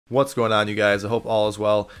What's going on, you guys? I hope all is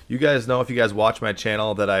well. You guys know, if you guys watch my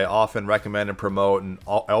channel, that I often recommend and promote, and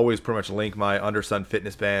I always pretty much link my Undersun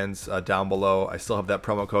Fitness Bands down below. I still have that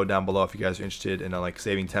promo code down below if you guys are interested in like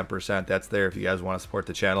saving 10%. That's there if you guys want to support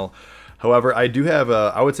the channel. However, I do have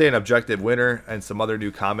I would say an objective winner and some other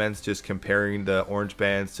new comments just comparing the orange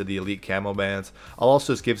bands to the Elite Camo bands. I'll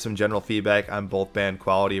also just give some general feedback on both band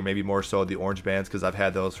quality, or maybe more so the orange bands, because I've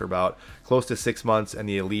had those for about close to 6 months, and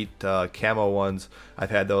the Elite Camo ones,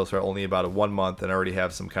 I've had those for only about 1 month, and I already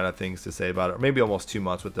have some kind of things to say about it, or maybe almost 2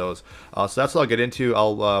 months with those. So that's what I'll get into.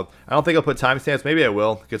 I don't think I'll put timestamps. Maybe I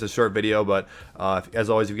will, because it's a short video, but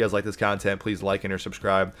as always, if you guys like this content, please like and or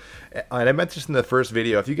subscribe. And I mentioned this in the first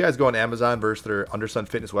video. If you guys go on Amazon versus their Undersun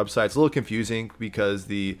Fitness website, it's a little confusing, because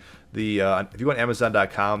if you go on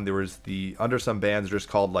Amazon.com, there was the Undersun bands just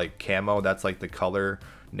called like Camo. That's like the color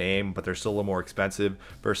name, but they're still a little more expensive.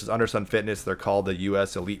 Versus Undersun Fitness, they're called the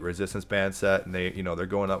US Elite Resistance Band set, and they're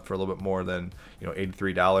going up for a little bit more than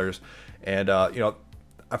 $83. And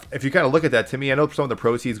if you kind of look at that, to me, I know some of the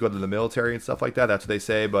proceeds go to the military and stuff like that. That's what they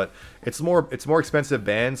say, but it's more expensive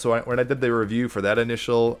bands. So when I did the review for that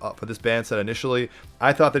for this band set initially,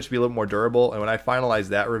 I thought they should be a little more durable. And when I finalized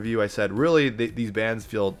that review, I said, really, these bands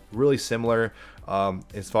feel really similar.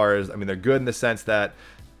 As far as, I mean, they're good in the sense that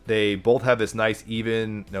they both have this nice,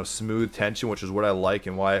 even, smooth tension, which is what I like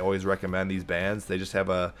and why I always recommend these bands. They just have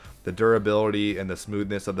the durability and the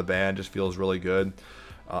smoothness of the band just feels really good.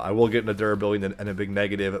 I will get into durability and a big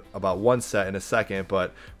negative about one set in a second,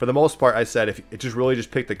 but for the most part, I said if it just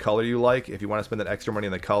pick the color you like. If you want to spend that extra money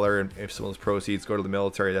on the color, and if some of those proceeds go to the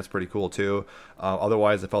military, that's pretty cool too.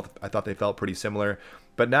 Otherwise, I thought they felt pretty similar.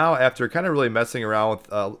 But now, after kind of really messing around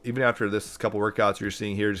with, even after this couple workouts you're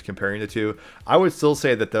seeing here, just comparing the two, I would still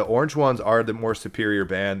say that the orange ones are the more superior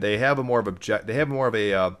band. They have more of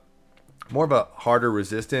a harder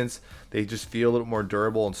resistance. They just feel a little more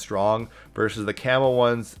durable and strong, versus the Camo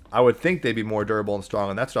ones, I would think they'd be more durable and strong,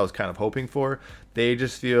 and that's what I was kind of hoping for. They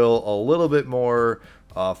just feel a little bit more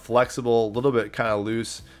flexible, a little bit kind of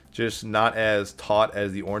loose, just not as taut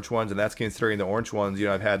as the orange ones. And that's considering the orange ones,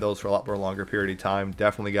 I've had those for a lot more longer period of time,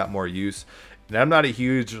 definitely got more use. And I'm not a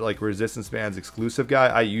huge like resistance bands exclusive guy.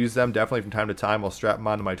 I use them definitely from time to time. I'll strap them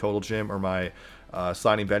onto my Total Gym or my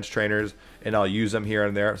sliding bench trainers, and I'll use them here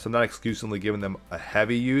and there. So I'm not exclusively giving them a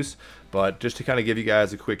heavy use, but just to kind of give you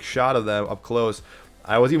guys a quick shot of them up close.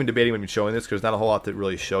 I was even debating when showing this, because there's not a whole lot to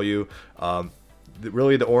really show you.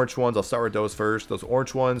 Really, the orange ones, I'll start with those first. Those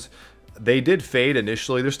orange ones, they did fade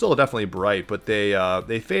initially. They're still definitely bright, but they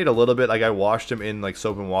fade a little bit. Like, I washed them in like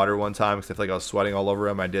soap and water one time because I feel like I was sweating all over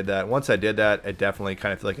them. I did that. Once I did that, it definitely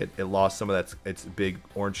kind of feel like it lost some of its big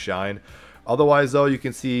orange shine. Otherwise, though, you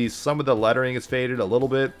can see some of the lettering is faded a little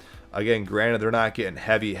bit. Again, granted, they're not getting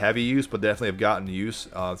heavy use, but definitely have gotten use.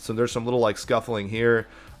 So there's some little like scuffling here.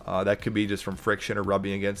 That could be just from friction or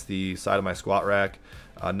rubbing against the side of my squat rack.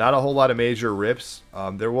 Not a whole lot of major rips.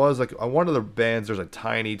 There was like on one of the bands, there's a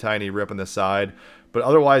tiny rip on the side, but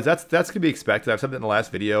otherwise that's to be expected. I've said that in the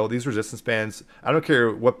last video. These resistance bands, I don't care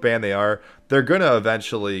what band they are, they're gonna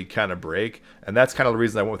eventually kind of break, and that's kind of the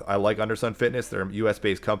reason I like Undersun Fitness. They're a US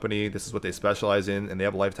based company. This is what they specialize in, and they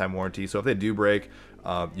have a lifetime warranty. So if they do break,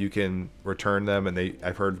 you can return them, and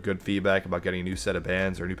I've heard good feedback about getting a new set of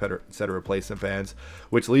bands or a new set of replacement bands,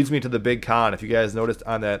 which leads me to the big con. If you guys noticed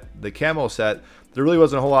on the Camo set, there really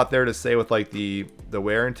wasn't a whole lot there to say with like the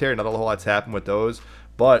wear and tear. Not a whole lot's happened with those.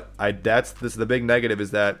 But this is the big negative,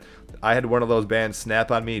 is that I had one of those bands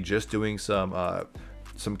snap on me just doing some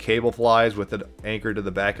cable flies with it anchored to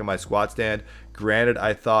the back of my squat stand. Granted,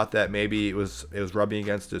 I thought that maybe it was rubbing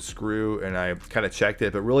against a screw, and I kind of checked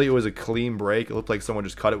it, but really it was a clean break. It looked like someone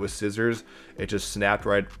just cut it with scissors. It just snapped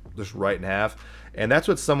right in half. And that's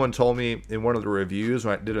what someone told me in one of the reviews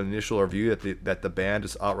when I did an initial review, that the band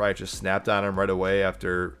just outright just snapped on them right away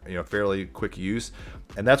after fairly quick use.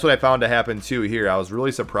 And that's what I found to happen too here. I was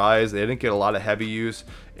really surprised. They didn't get a lot of heavy use,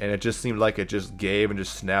 and it just seemed like it just gave and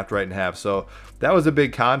just snapped right in half. So that was a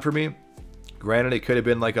big con for me. Granted, it could have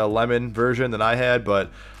been like a lemon version than I had,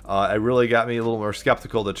 but it really got me a little more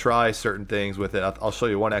skeptical to try certain things with it. I'll show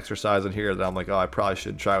you one exercise in here that I'm like, oh, I probably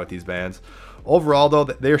shouldn't try with these bands. Overall, though,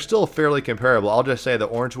 they're still fairly comparable. I'll just say the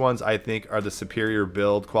orange ones, I think, are the superior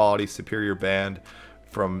build quality, superior band.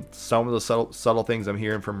 From some of the subtle things I'm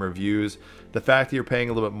hearing from reviews, the fact that you're paying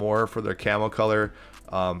a little bit more for their camo color,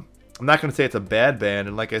 I'm not going to say it's a bad band.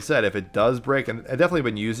 And like I said, if it does break, and I've definitely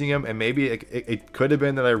been using them, and maybe it could have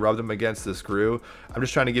been that I rubbed them against the screw. I'm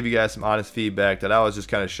just trying to give you guys some honest feedback that I was just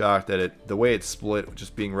kind of shocked that the way it split,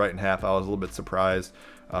 just being right in half, I was a little bit surprised.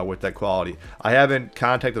 with that quality. I haven't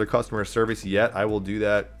contacted their customer service yet. I will do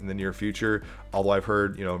that in the near future, although I've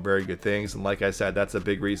heard, you know, very good things. And like I said, that's a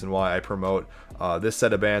big reason why I promote this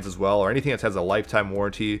set of bands as well, or anything that has a lifetime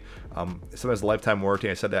warranty. Something has a lifetime warranty.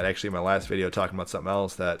 I said that actually in my last video talking about something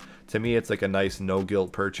else, that to me it's like a nice no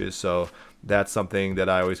guilt purchase. So that's something that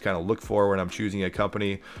I always kind of look for when I'm choosing a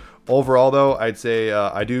company. Overall though, I'd say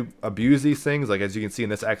I do abuse these things, like as you can see in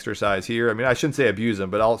this exercise here. I mean, I shouldn't say abuse them,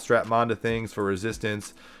 but I'll strap them onto things for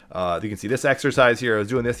resistance. You can see this exercise here. I was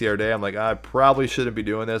doing this the other day. I'm like, I probably shouldn't be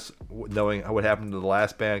doing this, knowing what happened to the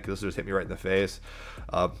last band, because this just hit me right in the face.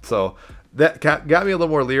 So that got me a little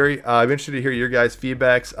more leery. I'm interested to hear your guys'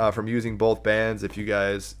 feedbacks from using both bands, if you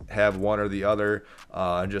guys have one or the other,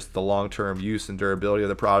 and just the long-term use and durability of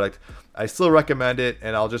the product. I still recommend it,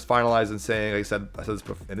 and I'll just finalize in saying, like I said this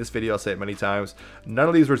in this video, I'll say it many times, none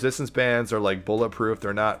of these resistance bands are like bulletproof.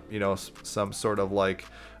 They're not, you know, some sort of like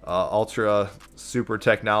ultra super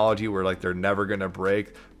technology where like they're never gonna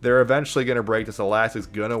break. They're eventually gonna break. This elastic's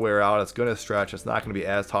gonna wear out. It's gonna stretch. It's not gonna be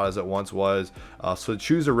as taut as it once was. So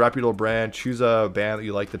choose a reputable brand. Choose a band that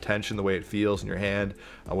you like the tension, the way it feels in your hand,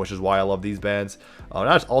 which is why I love these bands. And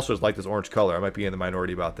I also just like this orange color. I might be in the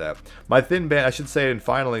minority about that. My thin band, I should say, and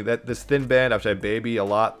finally, that this thin band, which I baby a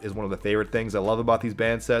lot, is one of the favorite things I love about these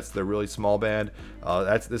band sets. They're really small band.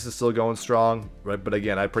 This is still going strong, right? But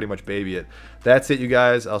again, I pretty much baby it. That's it, you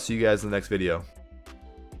guys. I'll see you guys in the next video.